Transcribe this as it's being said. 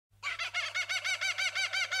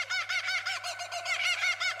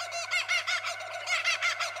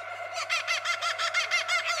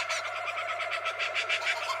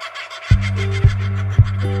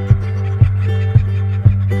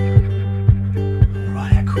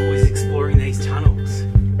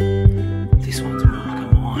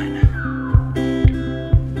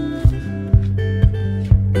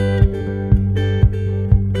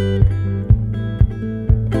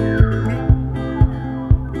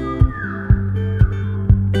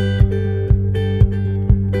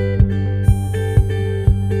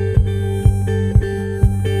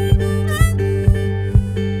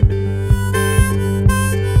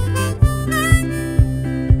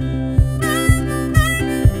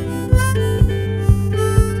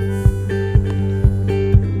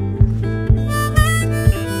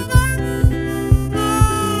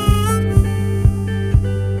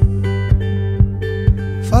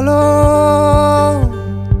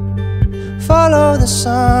follow the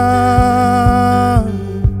sun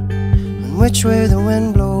and which way the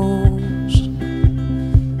wind blows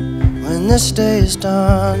when this day is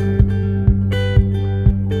done.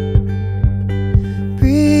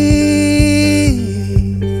 Breathe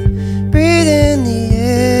in the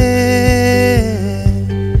air,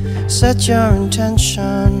 set your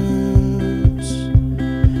intentions,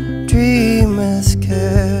 dream with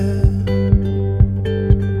care.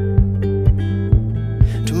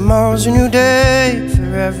 Tomorrow's a new day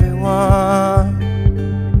for everyone.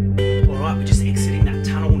 Alright, we're just exiting that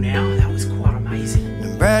tunnel now. That was quite amazing. A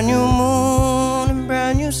brand new moon and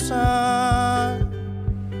brand new sun.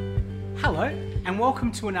 Hello, and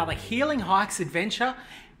welcome to another Healing Hikes adventure,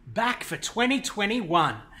 back for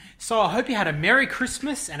 2021. So I hope you had a Merry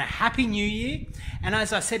Christmas and a Happy New Year. And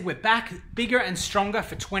as I said, we're back bigger and stronger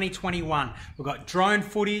for 2021. We've got drone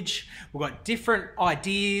footage, we've got different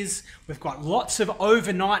ideas, we've got lots of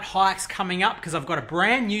overnight hikes coming up because I've got a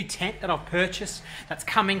brand new tent that I've purchased that's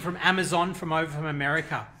coming from Amazon from over from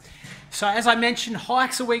America. So as I mentioned,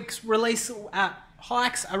 hikes are released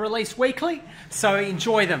weekly, so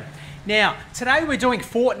enjoy them. Now, today we're doing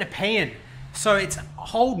Fort Nepean. So it's a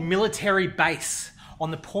whole military base on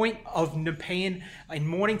the point of Nepean in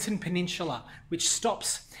Mornington Peninsula, which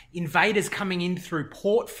stops invaders coming in through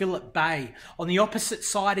Port Phillip Bay. On the opposite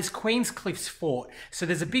side is Queenscliff's Fort. So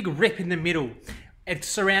there's a big rip in the middle. It's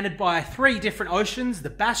surrounded by 3 different oceans, the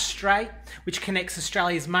Bass Strait, which connects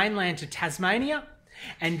Australia's mainland to Tasmania.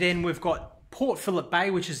 And then we've got Port Phillip Bay,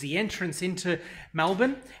 which is the entrance into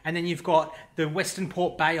Melbourne. And then you've got the Western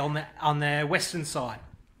Port Bay on the western side.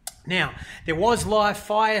 Now, there was live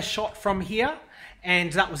fire shot from here,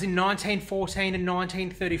 and that was in 1914 and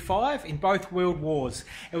 1935 in both World Wars.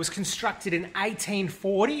 It was constructed in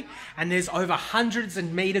 1840, and there's over hundreds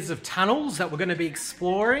of meters of tunnels that we're going to be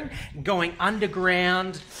exploring, going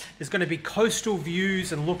underground. There's going to be coastal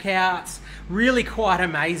views and lookouts. Really quite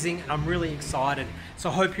amazing, and I'm really excited.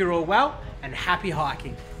 So I hope you're all well, and happy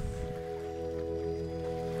hiking.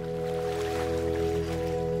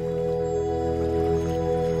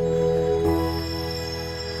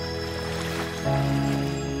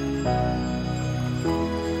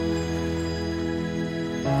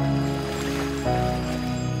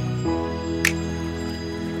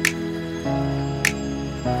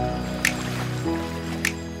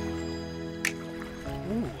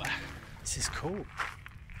 This is cool.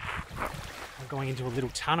 I'm going into a little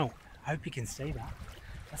tunnel. I hope you can see that.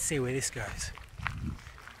 Let's see where this goes.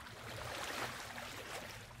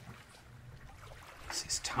 This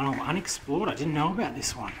is tunnel unexplored. I didn't know about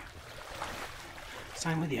this one.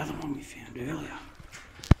 Same with the other one we found earlier.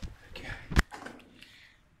 Okay.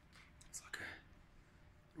 It's like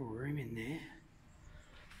a little room in there.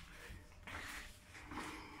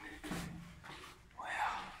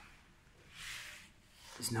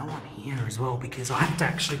 There's no one here as well because I have to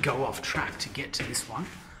actually go off track to get to this one.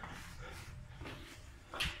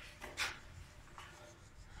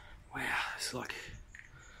 Wow, there's like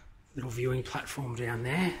a little viewing platform down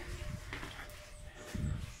there.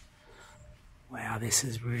 Wow, this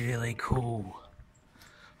is really cool.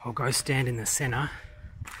 I'll go stand in the center.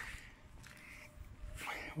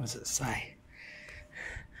 What does it say?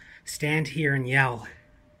 Stand here and yell.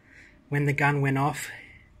 When the gun went off,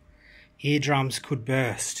 eardrums could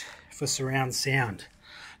burst for surround sound.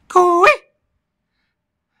 Cool.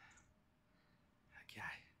 Okay.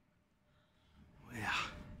 Wow.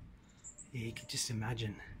 Yeah, you can just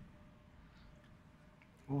imagine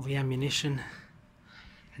all the ammunition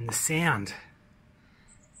and the sound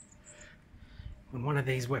when one of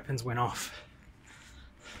these weapons went off,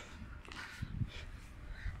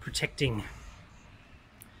 protecting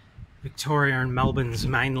Victoria and Melbourne's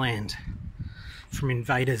mainland from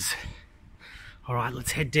invaders. All right,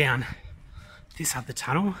 let's head down this other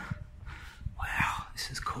tunnel. Wow, this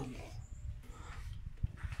is cool.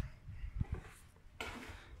 And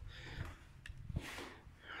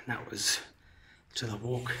that was to the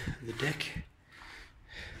walk of the deck.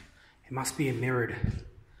 It must be a mirrored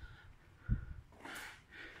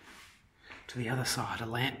to the other side, a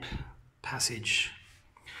lamp passage.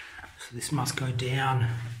 So this must go down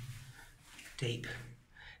deep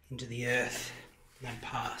into the earth and then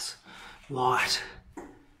pass light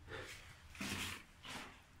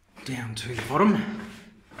down to the bottom.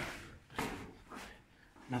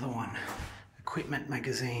 Another one, equipment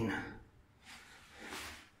magazine.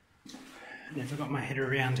 Never got my head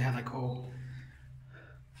around how they call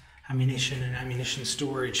ammunition and ammunition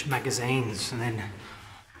storage magazines, and then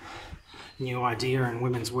New Idea and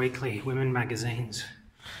Women's Weekly, women magazines.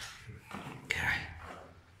 Okay.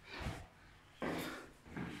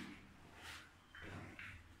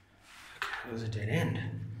 It was a dead end.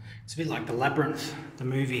 It's a bit like the Labyrinth, the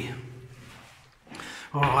movie.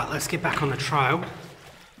 All right, let's get back on the trail.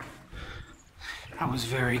 That was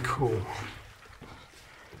very cool.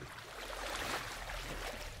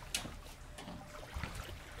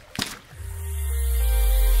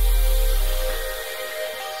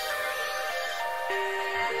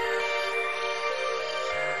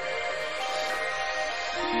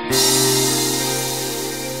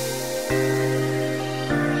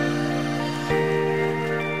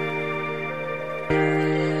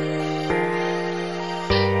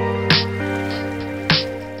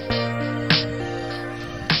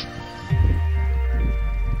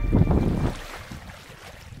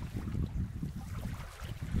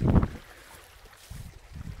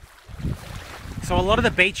 So a lot of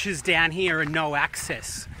the beaches down here are no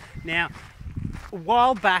access. Now, a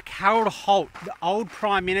while back, Harold Holt, the old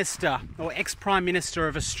Prime Minister or ex-Prime Minister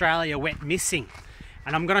of Australia, went missing.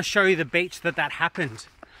 And I'm going to show you the beach that happened.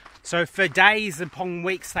 So for days upon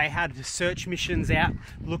weeks, they had search missions out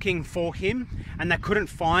looking for him and they couldn't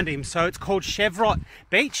find him. So it's called Chevrot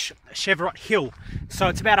Beach, Chevrot Hill. So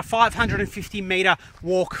it's about a 550 metre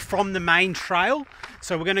walk from the main trail.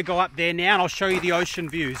 So we're going to go up there now and I'll show you the ocean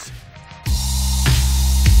views.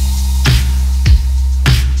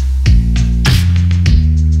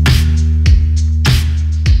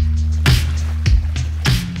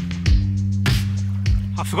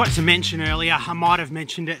 I forgot to mention earlier, I might have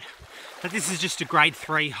mentioned it, that this is just a grade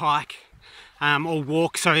 3 hike or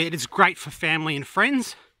walk, so it is great for family and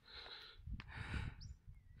friends.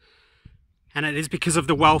 And it is because of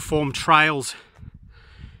the well-formed trails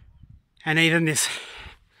and even this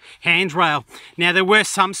handrail. Now there were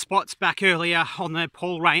some spots back earlier on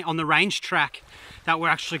the range track that were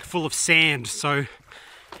actually full of sand, so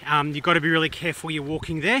you've got to be really careful when you're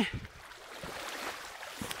walking there.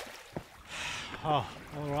 Oh,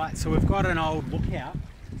 alright, so we've got an old lookout,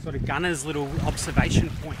 sort of gunner's little observation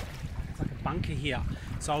point. It's like a bunker here.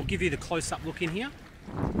 So I'll give you the close-up look in here.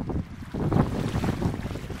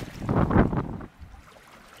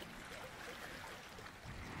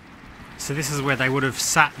 So this is where they would have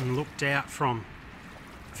sat and looked out from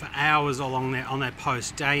for hours along there on their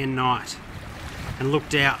post, day and night, and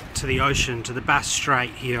looked out to the ocean, to the Bass Strait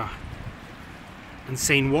here, and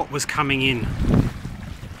seen what was coming in.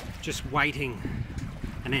 Just waiting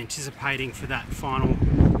and anticipating for that final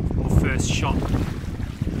or first shot.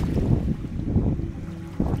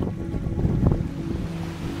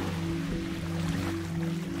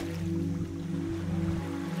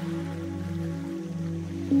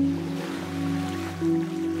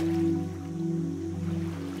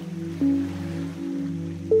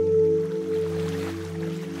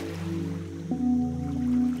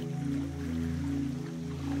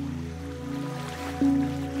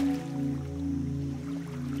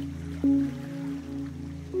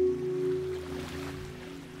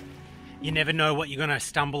 You never know what you're going to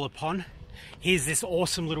stumble upon. Here's this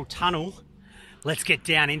awesome little tunnel. Let's get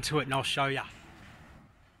down into it and I'll show you.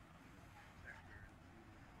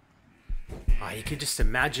 Oh, you can just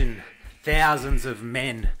imagine thousands of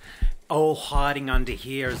men all hiding under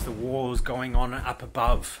here as the war is going on up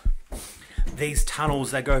above. These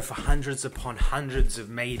tunnels, they go for hundreds upon hundreds of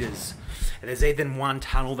meters. There's even one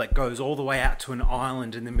tunnel that goes all the way out to an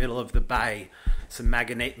island in the middle of the bay. Some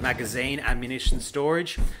magazine ammunition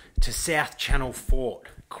storage to South Channel Fort.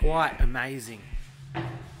 Quite amazing.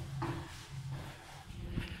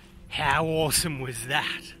 How awesome was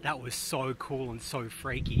that? That was so cool and so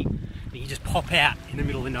freaky. You just pop out in the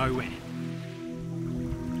middle of nowhere.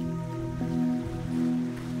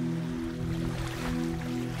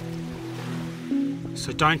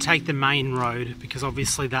 So don't take the main road because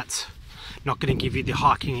obviously that's not going to give you the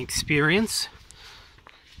hiking experience.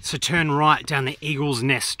 So turn right down the Eagle's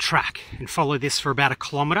Nest track and follow this for about 1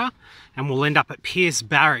 kilometre and we'll end up at Pierce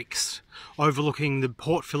Barracks overlooking the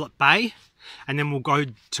Port Phillip Bay, and then we'll go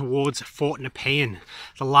towards Fort Nepean,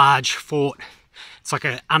 the large fort. It's like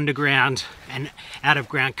an underground and out of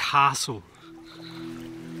ground castle.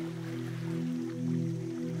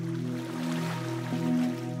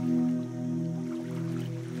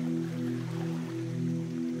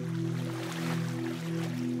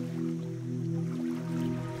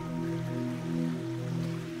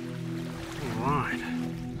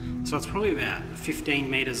 So it's probably about 15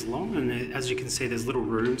 metres long, and as you can see there's little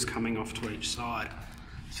rooms coming off to each side.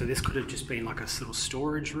 So this could have just been like a little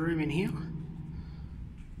storage room in here.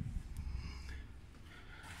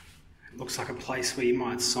 It looks like a place where you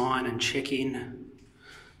might sign and check in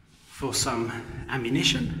for some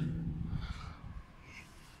ammunition.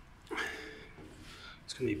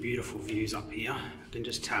 It's going to be beautiful views up here, I can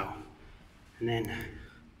just tell. And then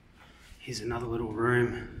Here's another little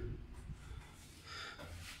room.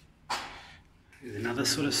 There's another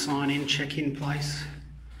sort of sign-in, check-in place.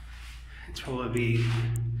 It's probably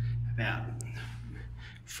about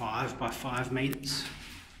 5 by 5 metres.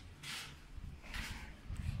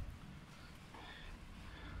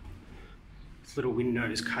 This little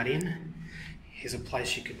windows cut in. Here's a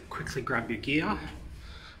place you could quickly grab your gear,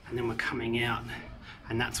 and then we're coming out,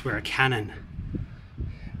 and that's where a cannon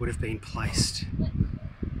would have been placed.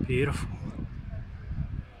 Beautiful.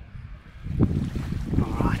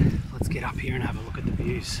 Alright, let's get up here and have a look at the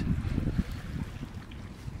views.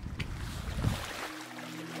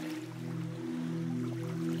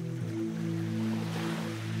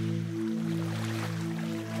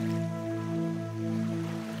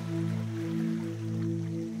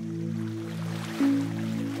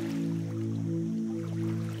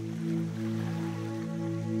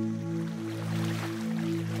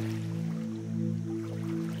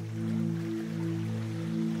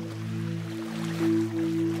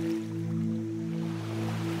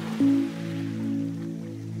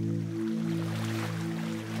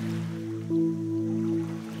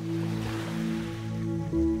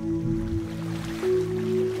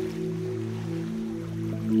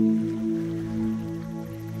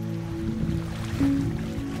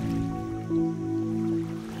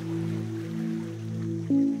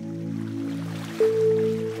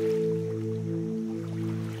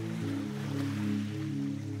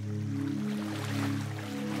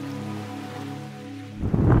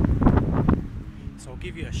 So I'll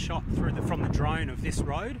give you a shot from the drone of this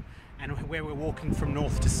road and where we're walking from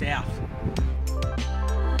north to south.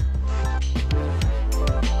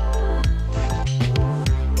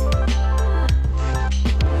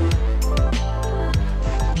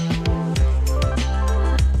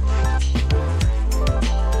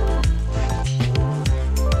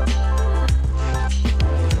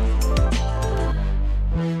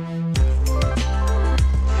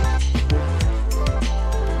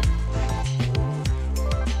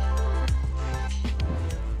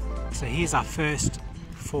 So here's our first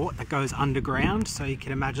fort that goes underground, so you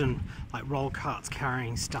can imagine like roll carts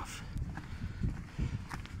carrying stuff.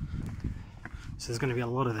 So there's going to be a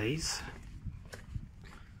lot of these.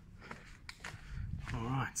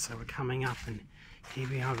 Alright, so we're coming up, and here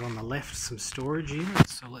we have on the left some storage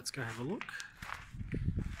units, so let's go have a look.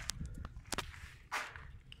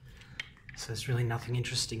 So there's really nothing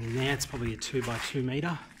interesting in there. It's probably a 2 by 2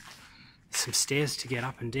 metre. There's some stairs to get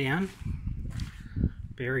up and down.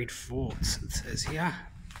 Buried forts, it says here.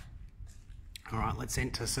 Alright, let's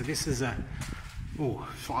enter. So this is a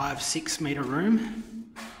 5-6 metre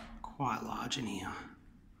room. Quite large in here.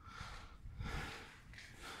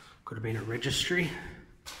 Could have been a registry.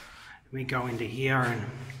 We go into here and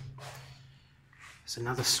there's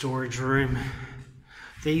another storage room.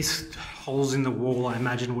 These holes in the wall, I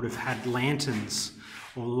imagine, would have had lanterns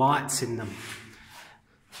or lights in them.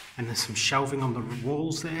 And there's some shelving on the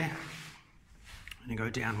walls there. I'm going to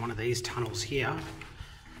go down one of these tunnels here.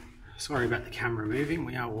 Sorry about the camera moving,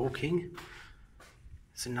 we are walking.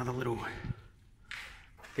 There's another little...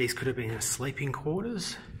 These could have been a sleeping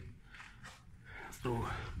quarters. Little...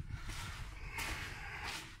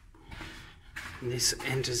 And this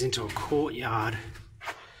enters into a courtyard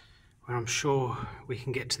where I'm sure we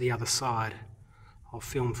can get to the other side. I'll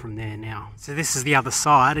film from there now. So this is the other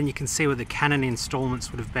side, and you can see where the cannon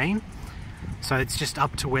installments would have been. So it's just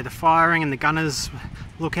up to where the firing and the gunners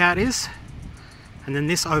lookout is. And then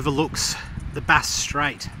this overlooks the Bass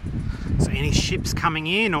Strait. So any ships coming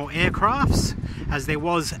in or aircrafts, as there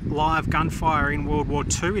was live gunfire in World War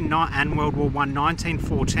II and World War I,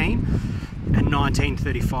 1914 and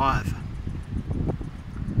 1935.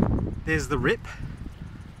 There's the rip.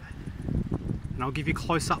 And I'll give you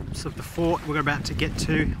close-ups of the fort we're about to get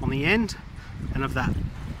to on the end, and of that.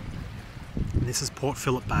 And this is Port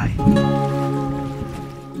Phillip Bay.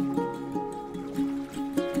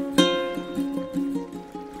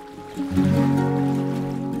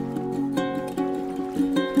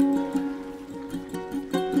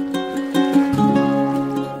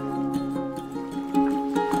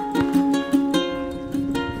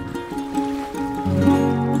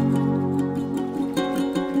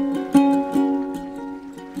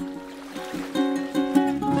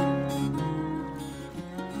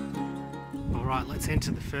 Alright, let's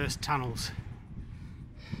enter the first tunnels.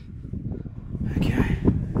 Okay,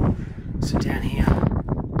 so down here,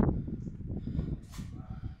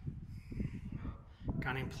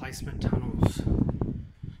 gun emplacement tunnels.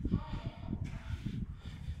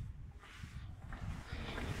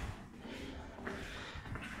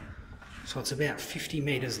 So it's about 50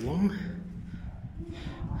 metres long.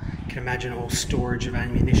 can imagine all storage of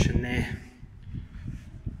ammunition there.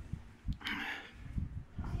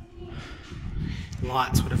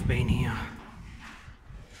 Lights would have been here.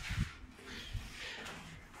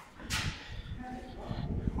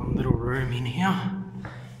 One little room in here.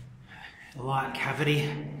 A light cavity,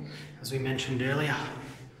 as we mentioned earlier.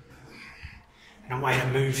 And a way to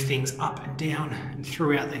move things up and down and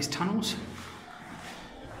throughout these tunnels.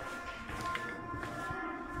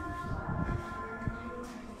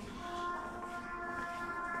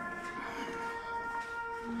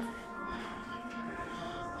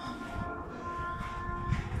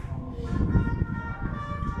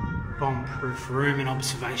 Bomb-proof room and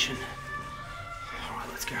observation. Alright,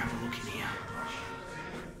 let's go have a look in here.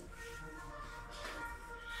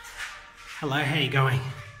 Hello, how you going?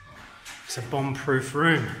 It's a bomb-proof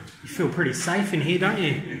room. You feel pretty safe in here, don't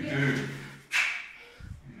you?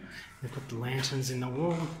 They've got the lanterns in the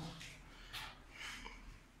wall.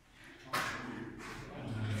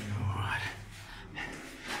 Alright.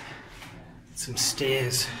 Some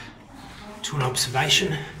stairs to an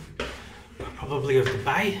observation, probably of the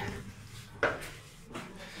bay.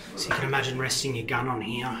 So you can imagine resting your gun on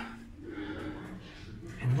here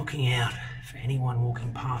and looking out for anyone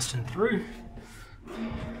walking past and through.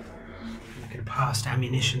 You could have passed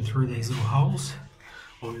ammunition through these little holes,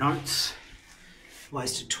 or notes,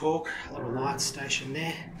 ways to talk, a little light station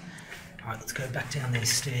there. Alright, let's go back down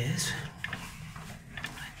these stairs.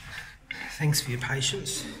 Thanks for your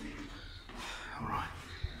patience. Alright,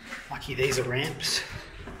 lucky these are ramps.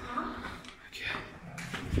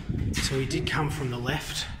 Okay, so we did come from the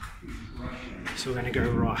left. So we're going to go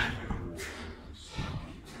right.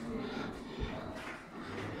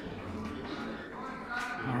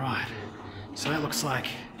 Alright, so that looks like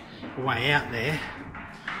a way out there,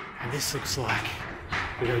 and this looks like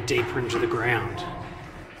we go deeper into the ground.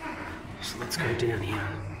 So let's go down here.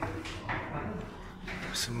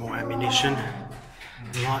 Some more ammunition,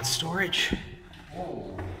 light storage.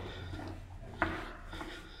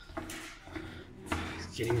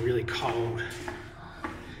 It's getting really cold.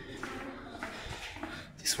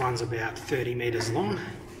 This one's about 30 metres long.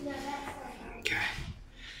 Okay,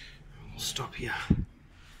 we'll stop here.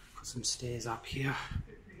 Got some stairs up here.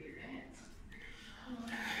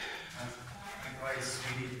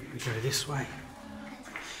 We go this way.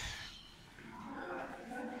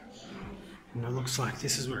 And it looks like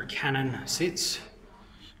this is where a cannon sits,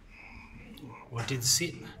 or did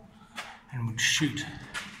sit, and would shoot.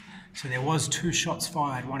 So there was 2 shots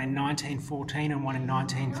fired, one in 1914 and one in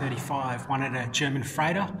 1935, one at a German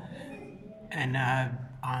freighter and a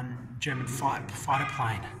German fighter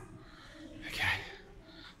plane. Okay,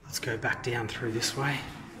 let's go back down through this way.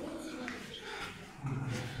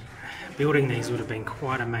 Building these would have been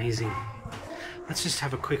quite amazing. Let's just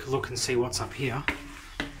have a quick look and see what's up here.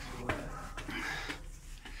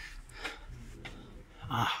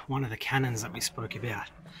 One of the cannons that we spoke about.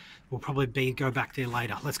 We'll probably go back there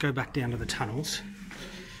later. Let's go back down to the tunnels.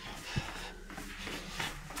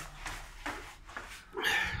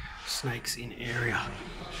 Snakes in area.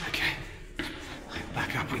 Okay,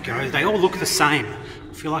 back up we go. They all look the same.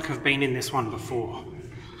 I feel like I've been in this one before.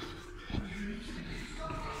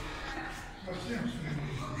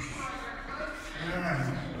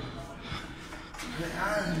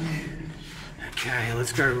 Okay,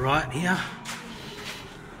 let's go right here.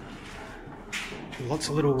 Lots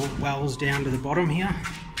of little wells down to the bottom here.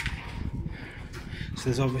 So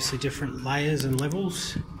there's obviously different layers and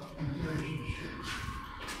levels. You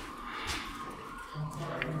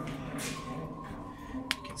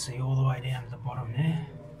can see all the way down to the bottom there.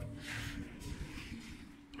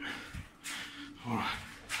 All right.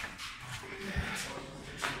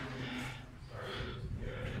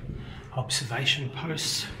 Observation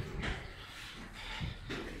posts.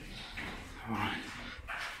 All right.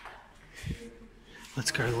 Let's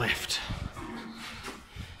go left.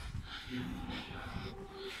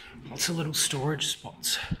 Lots of little storage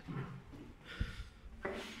spots.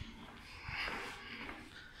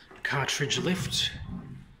 Cartridge lift.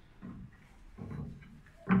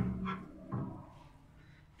 You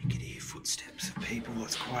can hear footsteps of people.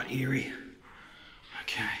 It's quite eerie.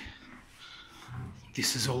 Okay.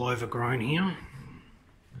 This is all overgrown here.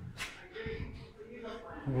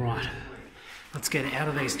 All right. Let's get out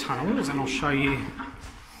of these tunnels and I'll show you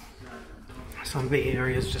some of the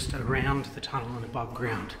areas just around the tunnel and above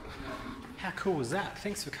ground. How cool was that?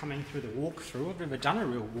 Thanks for coming through the walkthrough. I've never done a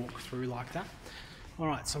real walkthrough like that.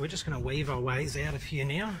 Alright, so we're just going to weave our ways out of here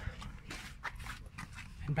now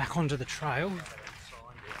and back onto the trail.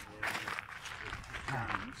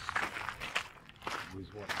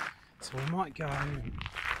 So we might go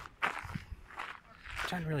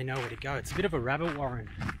don't really know where to go. It's a bit of a rabbit warren.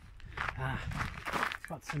 It's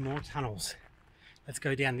got some more tunnels. Let's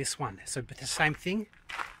go down this one. So, but the same thing,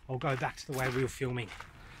 I'll go back to the way we were filming.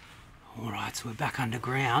 Alright, so we're back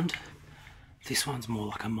underground. This one's more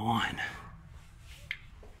like a mine.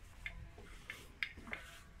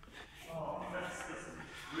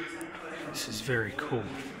 This is very cool.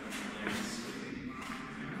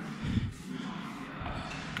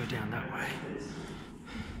 Go down that way.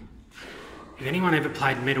 If anyone ever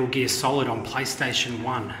played Metal Gear Solid on PlayStation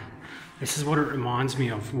 1, this is what it reminds me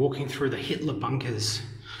of, walking through the Hitler bunkers,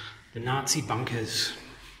 the Nazi bunkers.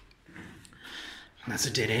 And that's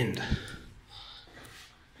a dead end.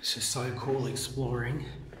 It's just so cool exploring.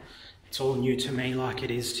 It's all new to me like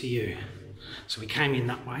it is to you. So we came in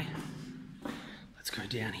that way. Let's go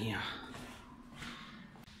down here.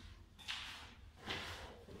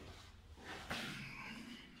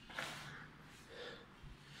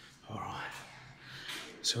 Alright.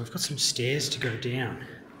 So we've got some stairs to go down.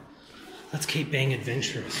 Let's keep being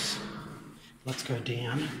adventurous. Let's go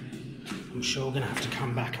down. I'm sure we're going to have to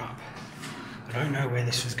come back up. I don't know where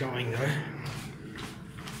this is going though.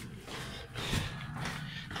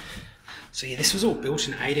 So yeah, this was all built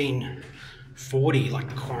in 1840, like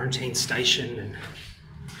the quarantine station, and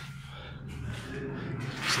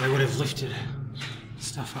so they would have lifted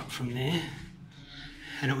stuff up from there.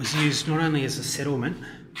 And it was used not only as a settlement,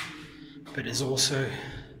 but as also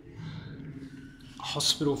a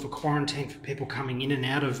hospital for quarantine for people coming in and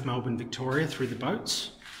out of Melbourne, Victoria through the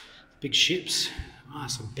boats, big ships.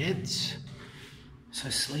 Some beds, so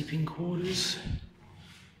sleeping quarters.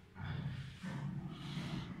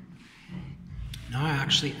 No,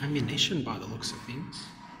 actually ammunition by the looks of things.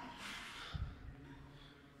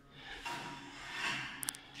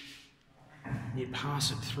 You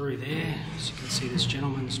pass it through there, as you can see this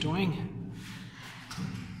gentleman's doing.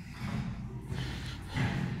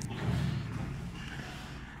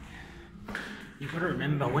 You've got to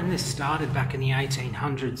remember, when this started back in the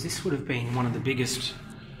 1800s, this would have been one of the biggest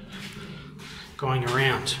going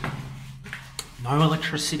around. No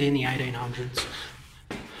electricity in the 1800s.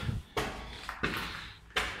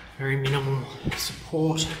 Very minimal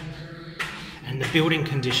support, and the building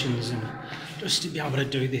conditions, and just to be able to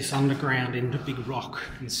do this underground into big rock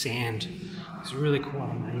and sand is really quite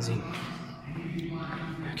amazing.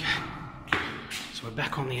 Okay, so we're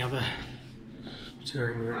back on the other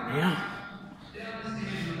touring route now.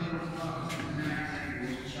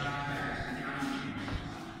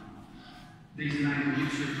 These are made from a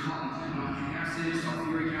mixture of cotton, nitric acid,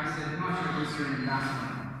 sulfuric acid, nitroglycerin and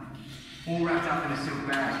Vaseline, all wrapped up in a silk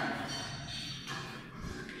bag.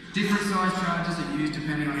 Different size charges are used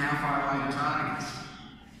depending on how far away the target is.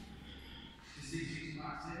 The 6-inch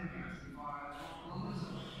Mark 7 goes from 5 to 12 kilometres.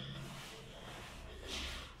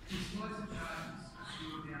 Explosive charges are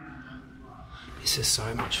stored down under the blood. This is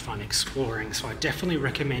so much fun exploring, so I definitely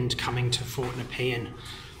recommend coming to Fort Nepean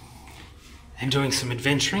and doing some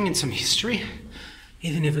adventuring and some history,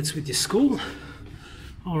 even if it's with your school.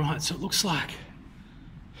 Alright, so it looks like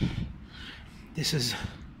this is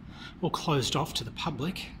all closed off to the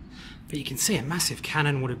public, but you can see a massive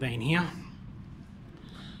cannon would have been here.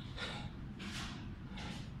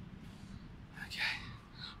 Okay,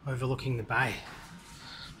 overlooking the bay.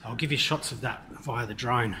 I'll give you shots of that via the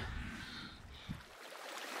drone.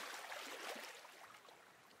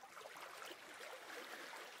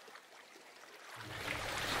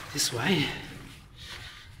 This way.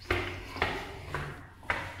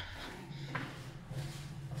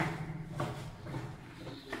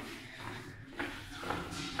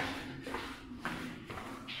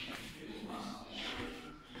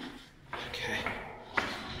 Okay,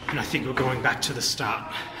 and I think we're going back to the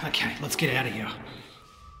start. Okay, let's get out of here.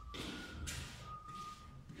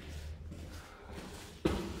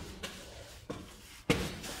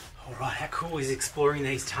 All right, how cool is exploring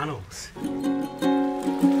these tunnels?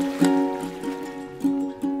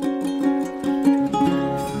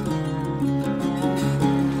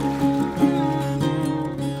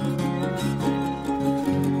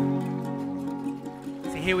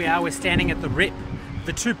 Here we are, we're standing at the RIP,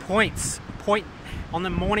 the 2 points, point on the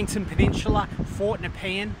Mornington Peninsula, Fort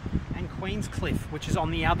Nepean and Queenscliff, which is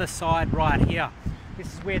on the other side right here.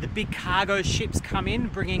 This is where the big cargo ships come in,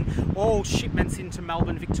 bringing all shipments into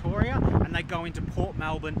Melbourne, Victoria, and they go into Port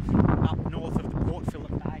Melbourne up north of the Port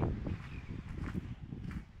Phillip Bay.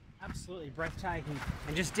 Absolutely breathtaking.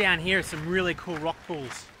 And just down here are some really cool rock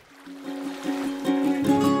pools.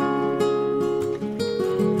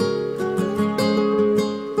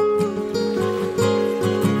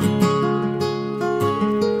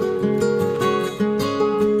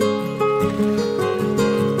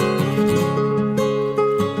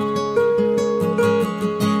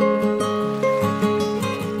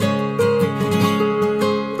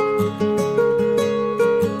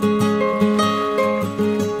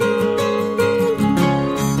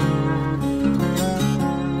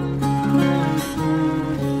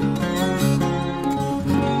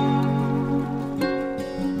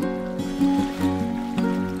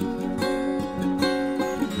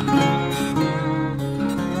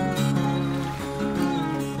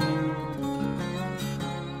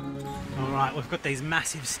 got these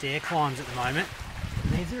massive stair climbs at the moment.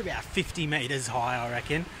 And these are about 50 metres high, I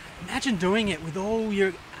reckon. Imagine doing it with all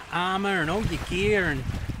your armour and all your gear and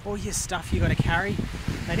all your stuff you got to carry.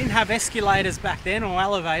 They didn't have escalators back then, or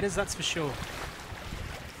elevators, that's for sure.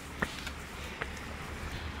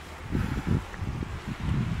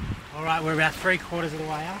 Alright, we're about 3/4 of the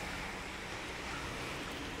way up.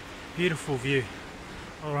 Beautiful view.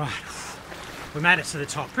 Alright, we made it to the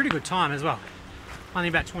top. Pretty good time as well. Only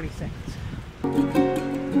about 20 seconds.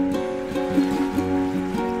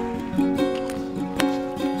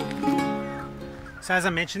 So as I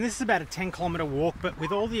mentioned, this is about a 10-kilometre walk, but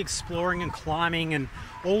with all the exploring and climbing and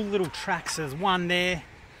all little tracks, there's one there,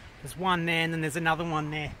 and then there's another one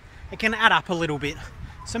there. It can add up a little bit.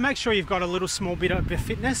 So make sure you've got a little small bit of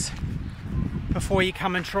fitness before you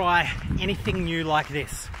come and try anything new like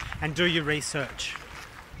this, and do your research.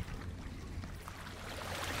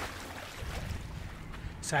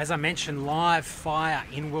 So as I mentioned, live fire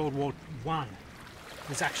in World War I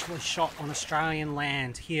was actually shot on Australian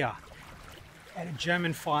land here at a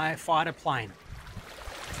German fighter plane.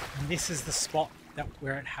 And this is the spot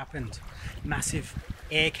where it happened. Massive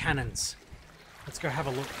air cannons. Let's go have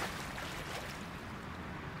a look.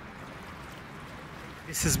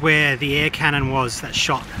 This is where the air cannon was that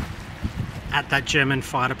shot at that German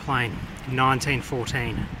fighter plane in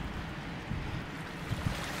 1914.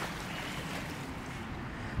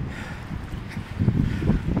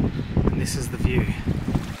 And this is the view.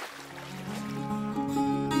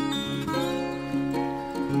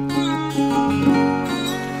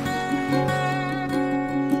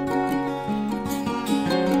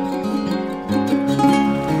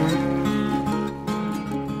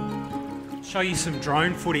 Show you some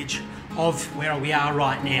drone footage of where we are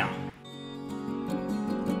right now.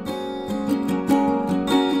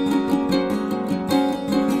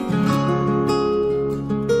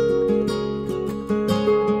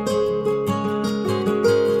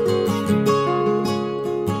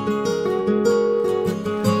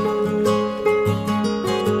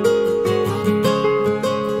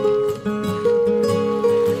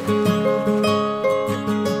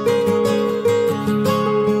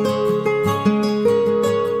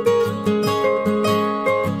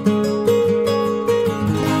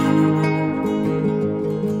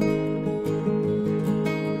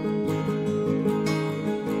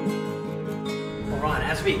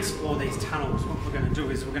 As we explore these tunnels, what we're going to do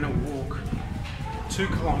is we're going to walk 2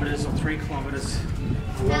 kilometres or 3 kilometres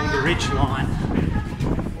along the ridge line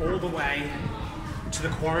all the way to the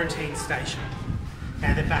quarantine station.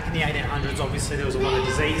 Now that back in the 1800s, obviously there was a lot of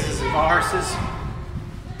diseases and viruses.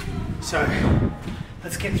 So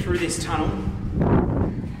let's get through this tunnel,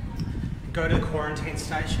 go to the quarantine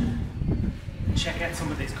station and check out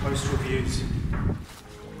some of these coastal views.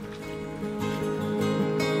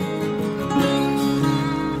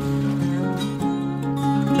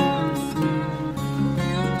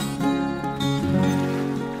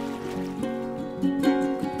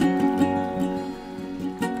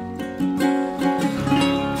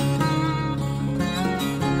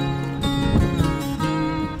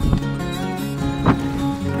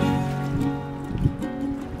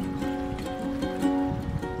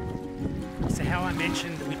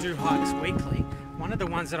 That we do hikes weekly. One of the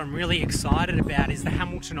ones that I'm really excited about is the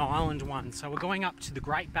Hamilton Island one. So we're going up to the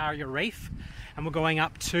Great Barrier Reef and we're going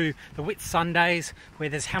up to the Whitsundays where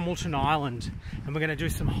there's Hamilton Island, and we're going to do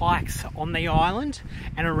some hikes on the island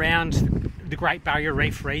and around the Great Barrier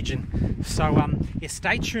Reef region. So yeah,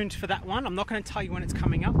 stay tuned for that one. I'm not going to tell you when it's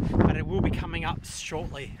coming up, but it will be coming up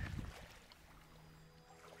shortly.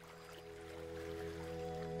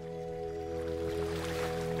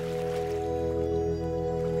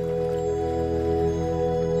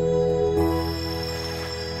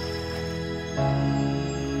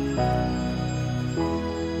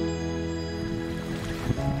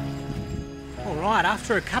 Alright,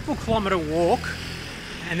 after a couple kilometre walk,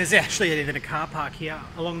 and there's actually even a car park here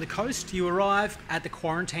along the coast, you arrive at the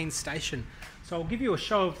quarantine station. So I'll give you a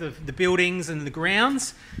show of the buildings and the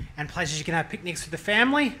grounds and places you can have picnics with the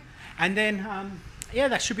family, and then yeah,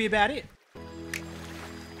 that should be about it.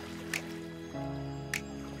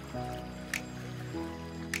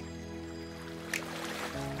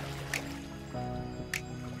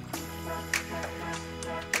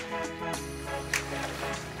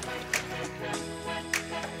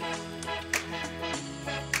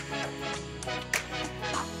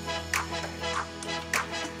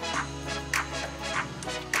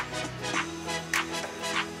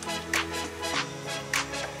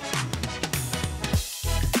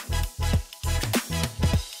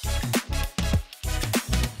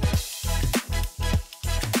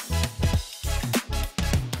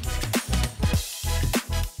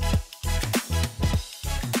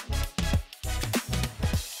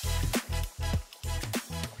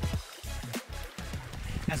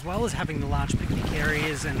 as well as having the large picnic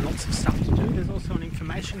areas and lots of stuff to do, there's also an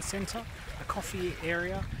information centre, a coffee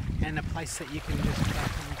area, and a place that you can just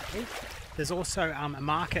come and eat. There's also a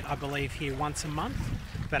market, I believe, here once a month,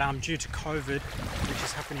 but due to COVID, which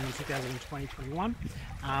is happening in 2021,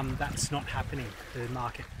 that's not happening, the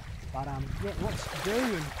market. But yeah, lots to do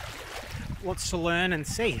and lots to learn and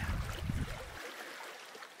see.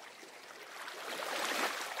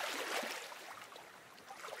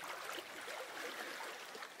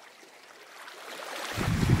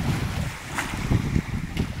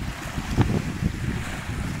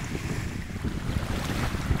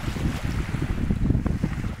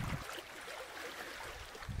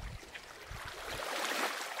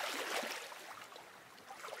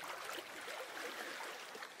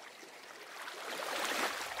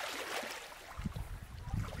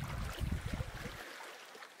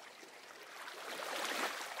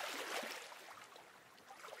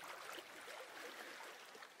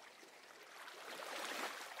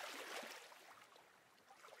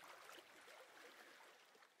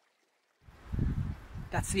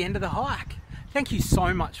 That's the end of the hike. Thank you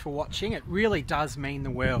so much for watching. It really does mean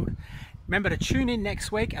the world. Remember to tune in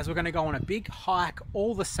next week as we're going to go on a big hike,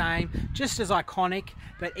 all the same, just as iconic,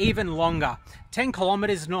 but even longer. 10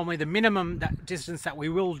 kilometers is normally the minimum distance that we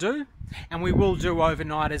will do, and we will do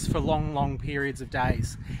overnighters for long, long periods of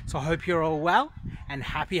days. So I hope you're all well and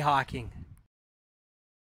happy hiking.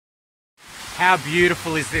 How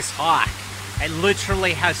beautiful is this hike? It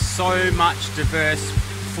literally has so much diverse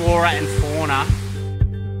flora and fauna.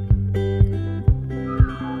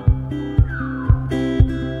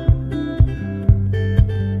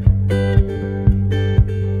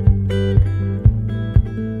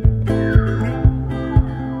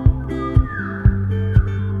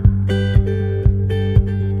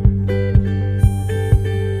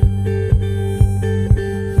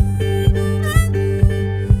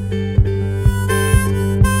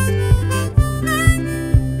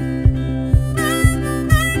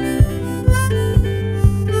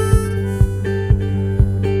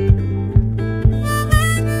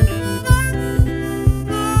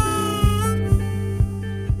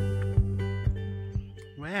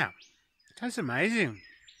 Wow, it tastes amazing.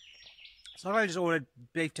 It's like I just ordered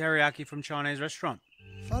beef teriyaki from a Chinese restaurant.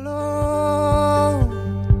 Follow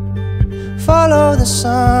the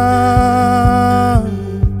sun,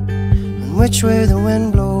 and which way the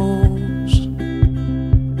wind blows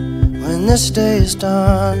when this day is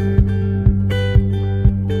done.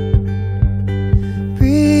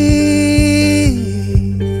 Breathe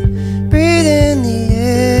in the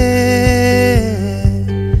air,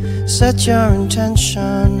 set your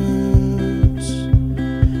intentions,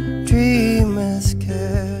 dream with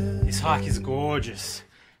care. This hike is gorgeous,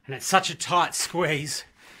 and it's such a tight squeeze.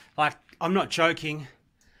 Like, I'm not joking,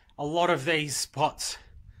 a lot of these spots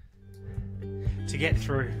to get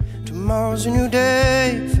through. Tomorrow's a new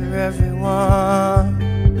day for everyone,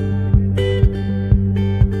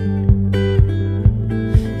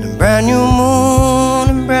 and a brand new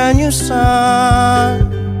moon and brand new sun.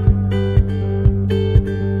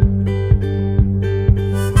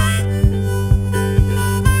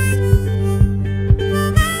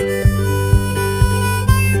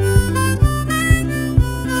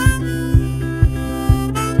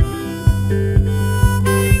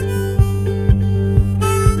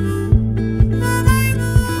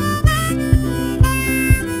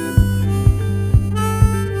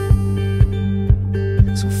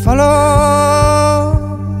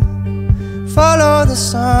 Follow the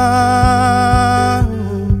sun,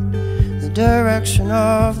 the direction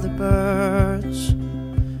of the birds,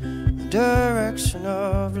 the direction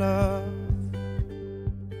of love.